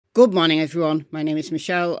Good morning everyone, my name is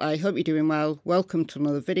Michelle, I hope you're doing well. Welcome to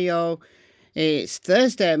another video. It's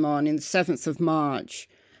Thursday morning, the 7th of March,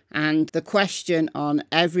 and the question on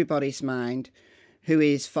everybody's mind who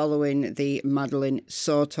is following the Madeline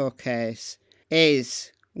Soto case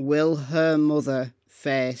is, will her mother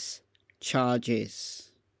face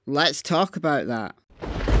charges? Let's talk about that.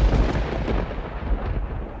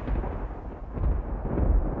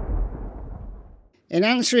 In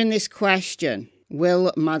answering this question,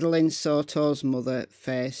 will Madeline Soto's mother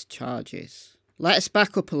face charges? Let's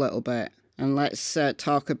back up a little bit and let's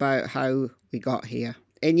talk about how we got here.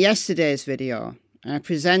 In yesterday's video, I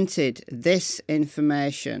presented this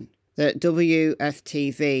information that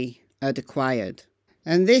WFTV had acquired.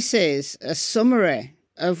 And this is a summary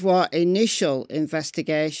of what initial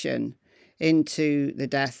investigation into the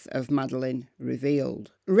death of Madeline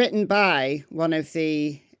revealed, written by one of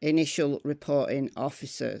the initial reporting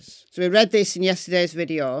officers. So we read this in yesterday's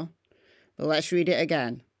video, but let's read it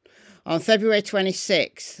again. On February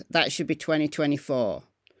 26th, that should be 2024,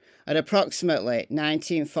 at approximately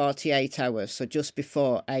 1948 hours, so just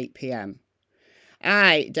before 8 p.m,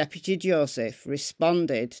 I, Deputy Joseph,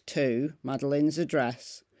 responded to Madeline's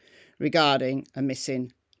address regarding a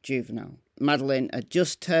missing juvenile. Madeline had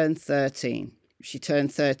just turned 13. She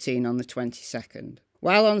turned 13 on the 22nd.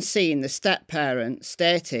 While on scene, the step-parent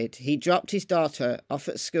stated he dropped his daughter off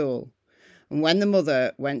at school, and when the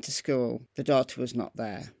mother went to school, the daughter was not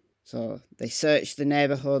there. So they searched the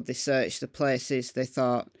neighbourhood, they searched the places they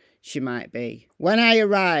thought she might be. When I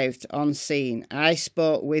arrived on scene, I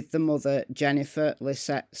spoke with the mother, Jennifer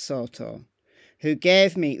Soto, who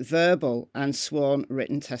gave me verbal and sworn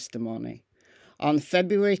written testimony. On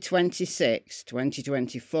February 26,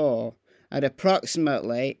 2024, at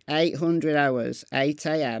approximately 800 hours, 8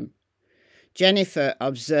 a.m, Jennifer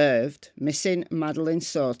observed missing Madeline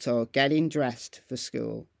Soto getting dressed for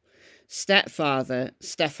school. Stepfather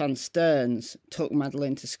Stephan Sterns took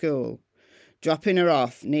Madeline to school, dropping her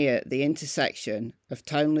off near the intersection of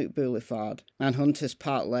Town Loop Boulevard and Hunters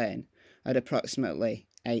Park Lane at approximately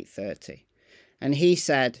 8:30. And he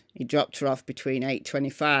said he dropped her off between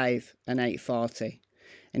 8:25 and 8:40,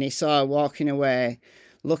 and he saw her walking away,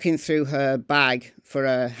 looking through her bag for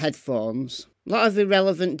her headphones. A lot of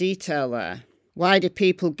irrelevant detail there. Why do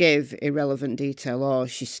people give irrelevant detail? Oh,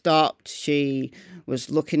 she stopped, she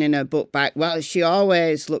was looking in her book bag. Well, she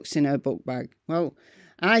always looks in her book bag. Well,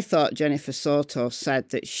 I thought Jennifer Soto said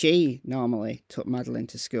that she normally took Madeline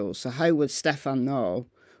to school, so how would Stephan know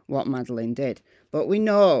what Madeline did? But we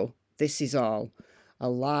know this is all a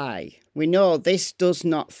lie. We know this does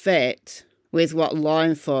not fit with what law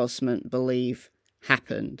enforcement believe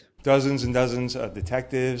happened. Dozens and dozens of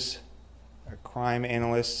detectives, crime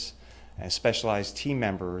analysts, and specialized team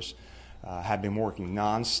members have been working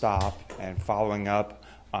non-stop and following up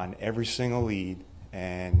on every single lead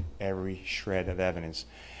and every shred of evidence.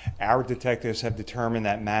 Our detectives have determined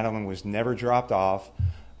that Madeline was never dropped off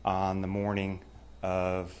on the morning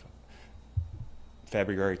of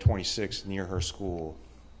February 26th near her school.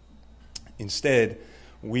 Instead,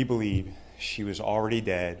 we believe she was already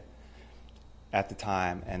dead at the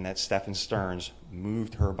time, and that Stephan Sterns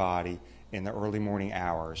moved her body in the early morning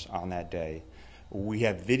hours on that day. We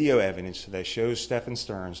have video evidence that shows Stephan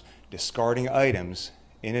Sterns discarding items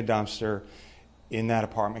in a dumpster in that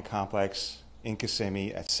apartment complex in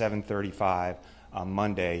Kissimmee at 7:35 on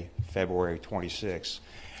Monday, February 26.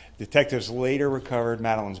 Detectives later recovered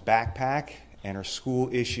Madeline's backpack and her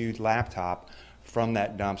school-issued laptop from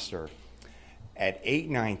that dumpster. At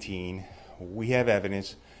 8:19, we have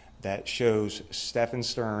evidence that shows Stephan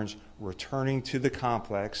Sterns returning to the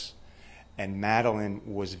complex, and Madeline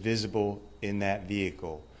was visible in that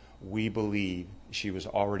vehicle. We believe she was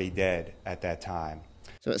already dead at that time.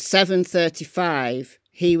 So at 7:35,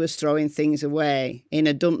 he was throwing things away in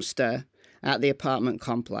a dumpster at the apartment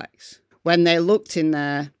complex. When they looked in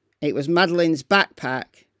there, it was Madeline's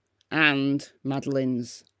backpack and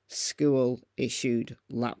Madeline's school-issued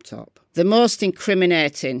laptop. The most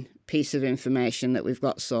incriminating piece of information that we've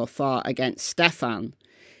got so far against Stephan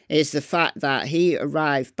is the fact that he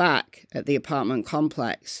arrived back at the apartment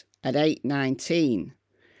complex at 8:19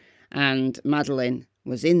 and Madeline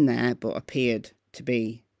was in there but appeared to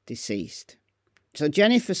be deceased. So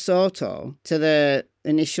Jennifer Soto, to the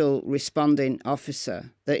initial responding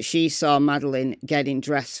officer, that she saw Madeline getting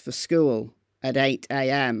dressed for school at 8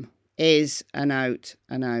 a.m. is an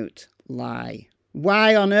out-and-out lie.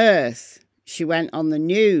 Why on earth she went on the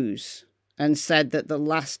news and said that the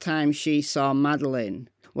last time she saw Madeline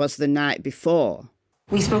was the night before?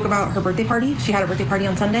 We spoke about her birthday party. She had a birthday party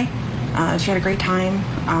on Sunday. She had a great time.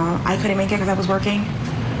 I couldn't make it because I was working.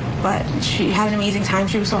 but she had an amazing time.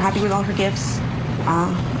 She was so happy with all her gifts.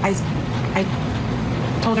 I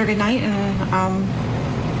told her good night, and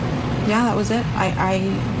yeah, that was it.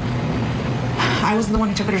 I was the one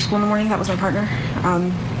who took her to school in the morning. That was my partner.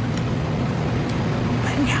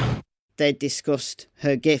 But yeah. They discussed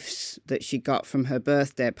her gifts that she got from her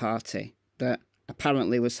birthday party that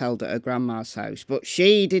apparently was held at her grandma's house, but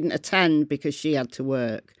she didn't attend because she had to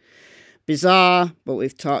work. Bizarre, but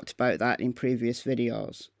we've talked about that in previous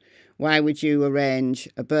videos. Why would you arrange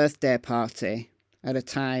a birthday party at a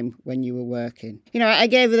time when you were working? You know, I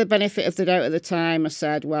gave her the benefit of the doubt at the time. I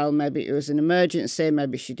said, well, maybe it was an emergency,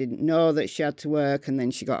 maybe she didn't know that she had to work, and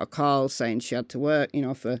then she got a call saying she had to work, you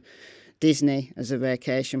know, for Disney as a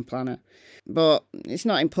vacation planner. But it's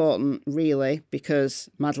not important, really, because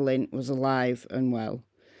Madeline was alive and well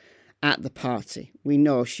at the party. We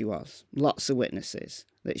know she was. Lots of witnesses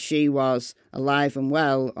that she was alive and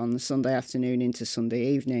well on the Sunday afternoon into Sunday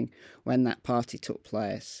evening when that party took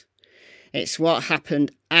place. It's what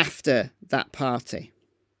happened after that party.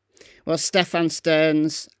 Was Stephan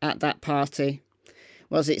Sterns at that party?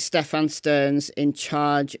 Was it Stephan Sterns in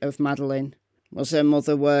charge of Madeline? Was her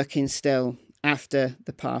mother working still after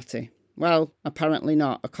the party? Well, apparently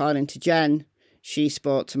not. According to Jenn, she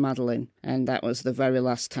spoke to Madeline, and that was the very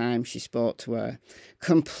last time she spoke to her.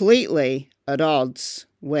 Completely at odds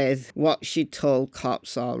with what she'd told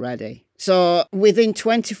cops already. So within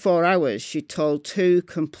 24 hours, she told two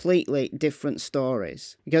completely different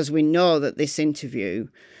stories, because we know that this interview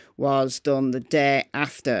was done the day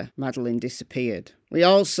after Madeline disappeared. We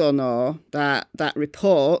also know that that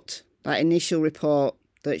initial report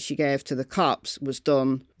that she gave to the cops was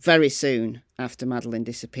done very soon after Madeline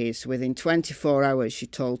disappeared. So within 24 hours, she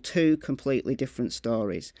told two completely different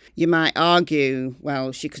stories. You might argue,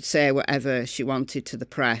 well, she could say whatever she wanted to the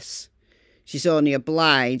press. She's only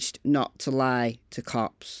obliged not to lie to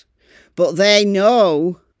cops. But they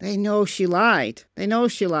know she lied. They know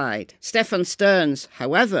she lied. Stephan Sterns,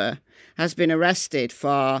 however, has been arrested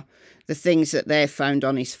for the things that they found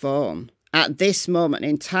on his phone at this moment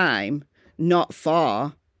in time, not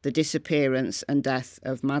for the disappearance and death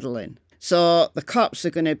of Madeline. So the cops are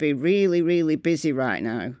going to be really, really busy right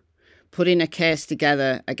now putting a case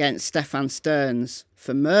together against Stephan Sterns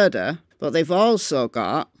for murder, but they've also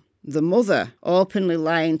got the mother openly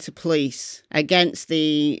lying to police against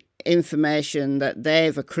the information that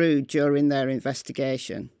they've accrued during their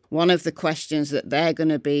investigation. One of the questions that they're going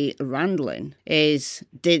to be wrangling is,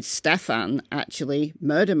 did Stephan actually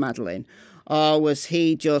murder Madeline, or was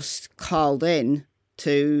he just called in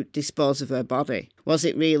to dispose of her body? Was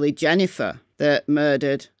it really Jennifer that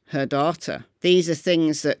murdered her daughter? These are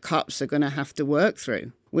things that cops are going to have to work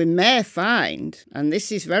through. We may find, and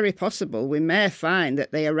this is very possible, we may find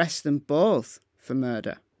that they arrest them both for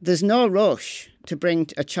murder. There's no rush to bring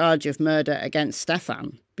a charge of murder against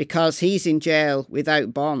Stephan because he's in jail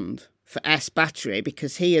without bond for battery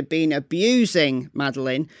because he had been abusing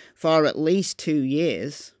Madeline for at least 2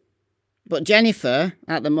 years. But Jennifer,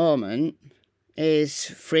 at the moment, is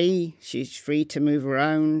free. She's free to move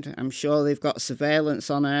around. I'm sure they've got surveillance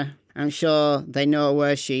on her. I'm sure they know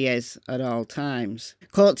where she is at all times.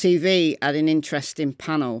 Court TV had an interesting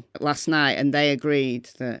panel last night, and they agreed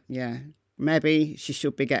that, yeah, maybe she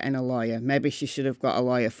should be getting a lawyer. Maybe she should have got a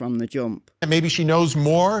lawyer from the jump. Maybe she knows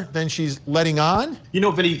more than she's letting on? You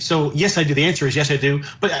know, Vinnie, so yes, I do. The answer is yes, I do.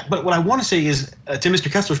 But what I want to say is, to Mr.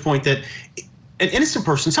 Kessler's point, that an innocent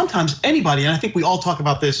person, sometimes anybody, and I think we all talk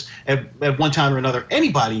about this at one time or another,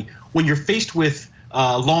 anybody, when you're faced with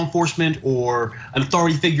law enforcement or an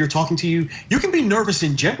authority figure talking to you, you can be nervous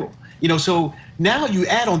in general. You know, so now you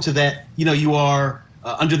add on to that, you know, you are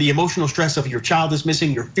under the emotional stress of your child is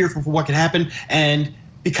missing, you're fearful for what could happen, and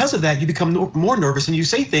because of that, you become more nervous and you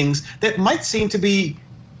say things that might seem to be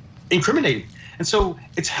incriminating. And so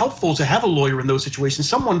it's helpful to have a lawyer in those situations,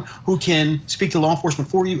 someone who can speak to law enforcement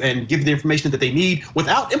for you and give you the information that they need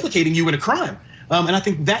without implicating you in a crime. And I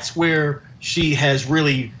think that's where she has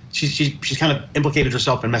really, she's kind of implicated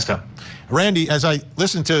herself and messed up. Randy, as I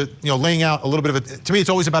listen to, laying out a little bit of it, to me, it's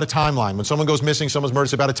always about a timeline. When someone goes missing, someone's murdered,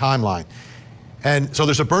 it's about a timeline. And so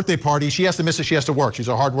there's a birthday party. She has to miss it. She has to work. She's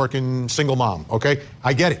a hardworking single mom. Okay,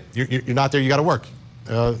 I get it. You're not there. You got to work.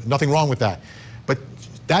 Nothing wrong with that. But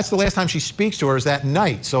that's the last time she speaks to her is that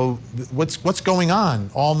night. So what's going on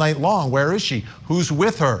all night long? Where is she? Who's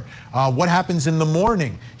with her? What happens in the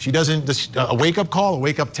morning? She doesn't, a wake-up call, a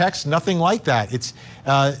wake-up text, nothing like that. It's,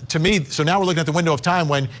 to me, so now we're looking at the window of time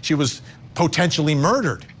when she was potentially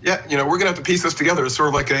murdered. Yeah, we're going to have to piece this together. It's sort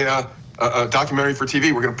of like a documentary for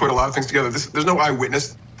TV. We're going to put a lot of things together. There's no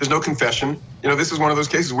eyewitness. There's no confession. This is one of those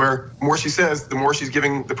cases where the more she says, the more she's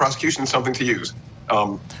giving the prosecution something to use.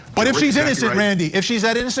 But if she's innocent, Randy, if she's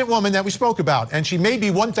that innocent woman that we spoke about, and she may be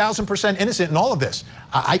 1,000% innocent in all of this,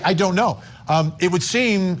 I don't know. It would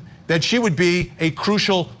seem that she would be a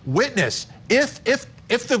crucial witness if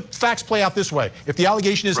the facts play out this way. If the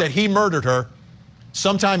allegation is that he murdered her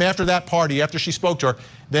sometime after that party, after she spoke to her,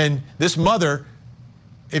 then this mother,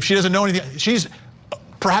 if she doesn't know anything, she's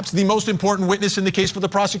perhaps the most important witness in the case for the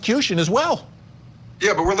prosecution as well.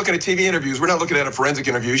 Yeah, but we're looking at TV interviews. We're not looking at a forensic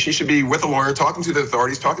interview. She should be with a lawyer, talking to the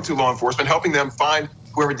authorities, talking to law enforcement, helping them find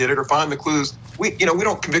whoever did it or find the clues. We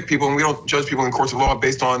don't convict people and we don't judge people in courts of law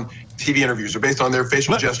based on TV interviews or based on their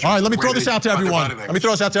facial gestures. All right, let me throw this out to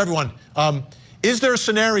everyone. Is there a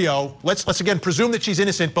scenario? Let's again presume that she's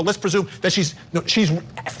innocent, but let's presume that she's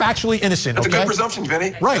factually innocent. That's okay? a good presumption,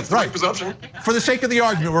 Vinnie. Right. Good presumption. For the sake of the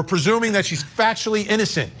argument, we're presuming that she's factually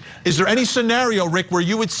innocent. Is there any scenario, Rick, where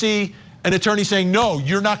you would see an attorney saying, no,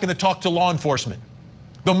 you're not going to talk to law enforcement,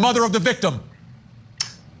 the mother of the victim?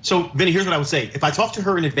 So, Vinnie, here's what I would say. If I talk to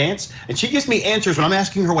her in advance and she gives me answers when I'm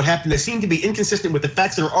asking her what happened that seem to be inconsistent with the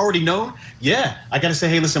facts that are already known, yeah, I got to say,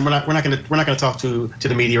 hey, listen, we're not going to talk to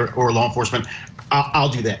the media or law enforcement. I'll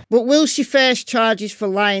do that. But will she face charges for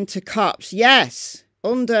lying to cops? Yes,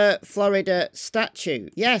 under Florida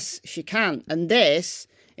statute. Yes, she can. And this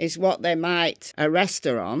is what they might arrest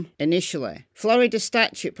her on initially. Florida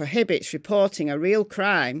statute prohibits reporting a real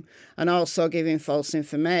crime and also giving false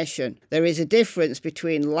information. There is a difference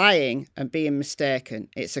between lying and being mistaken.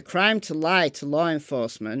 It's a crime to lie to law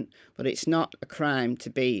enforcement, but it's not a crime to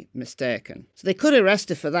be mistaken. So they could arrest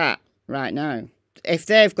her for that right now. If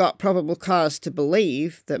they've got probable cause to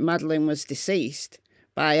believe that Madeline was deceased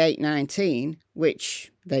by 8/19,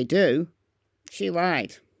 which they do, she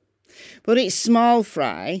lied. But it's small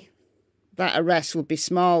fry. That arrest would be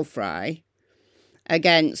small fry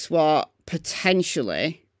against what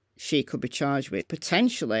potentially she could be charged with.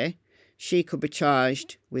 Potentially, she could be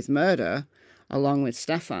charged with murder along with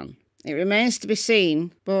Stephan. It remains to be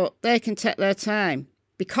seen, but they can take their time.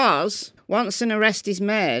 Because once an arrest is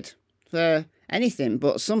made for anything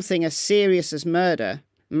but something as serious as murder,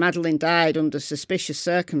 Madeline died under suspicious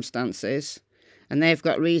circumstances, and they've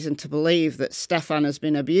got reason to believe that Stephan has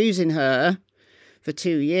been abusing her for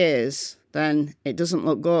 2 years, then it doesn't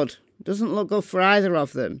look good. It doesn't look good for either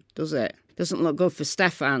of them, does it? It doesn't look good for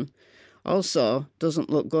Stephan. Also, doesn't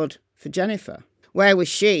look good for Jennifer. Where was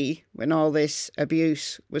she when all this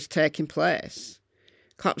abuse was taking place?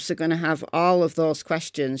 Cops are going to have all of those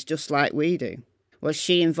questions just like we do. Was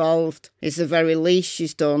she involved? Is the very least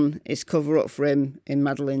she's done is cover up for him in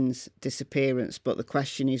Madeline's disappearance, but the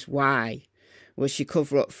question is why? Was she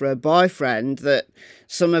cover up for her boyfriend that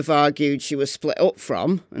some have argued she was split up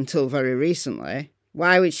from until very recently?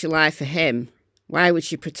 Why would she lie for him? Why would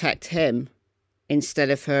she protect him instead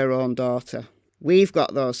of her own daughter? We've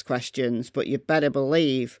got those questions, but you better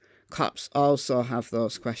believe cops also have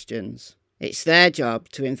those questions. It's their job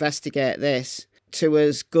to investigate this to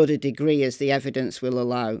as good a degree as the evidence will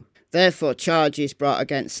allow. Therefore, charges brought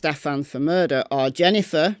against Stephan for murder or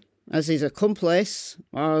Jennifer as his accomplice,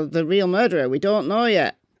 or the real murderer, we don't know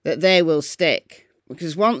yet, that they will stick.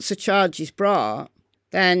 Because once a charge is brought,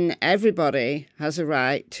 then everybody has a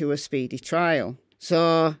right to a speedy trial.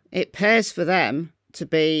 So it pays for them to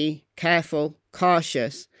be careful,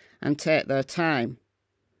 cautious, and take their time.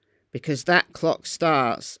 Because that clock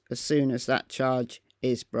starts as soon as that charge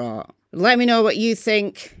is brought. Let me know what you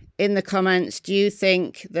think in the comments. Do you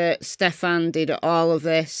think that Stephan did all of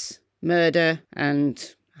this murder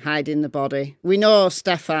and hiding the body? We know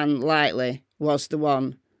Stephan likely was the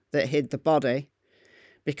one that hid the body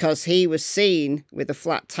because he was seen with a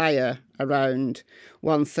flat tyre around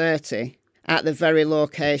 1:30 at the very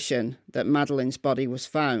location that Madeline's body was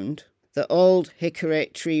found, the Old Hickory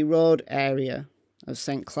Tree Road area of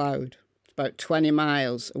St. Cloud. It's about 20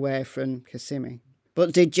 miles away from Kissimmee.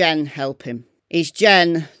 But did Jenn help him? Is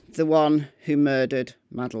Jenn the one who murdered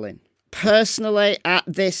Madeline? Personally, at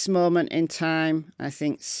this moment in time, I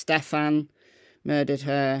think Stephan murdered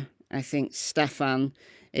her. I think Stephan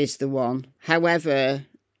is the one. However,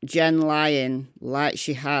 Jenn lying like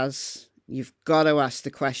she has, you've got to ask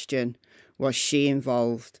the question, was she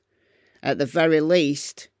involved? At the very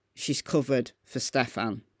least, she's covered for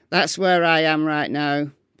Stephan. That's where I am right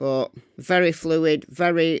now, but very fluid,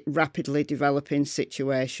 very rapidly developing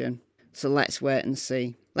situation. So let's wait and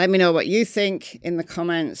see. Let me know what you think in the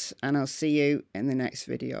comments, and I'll see you in the next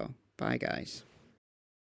video. Bye, guys.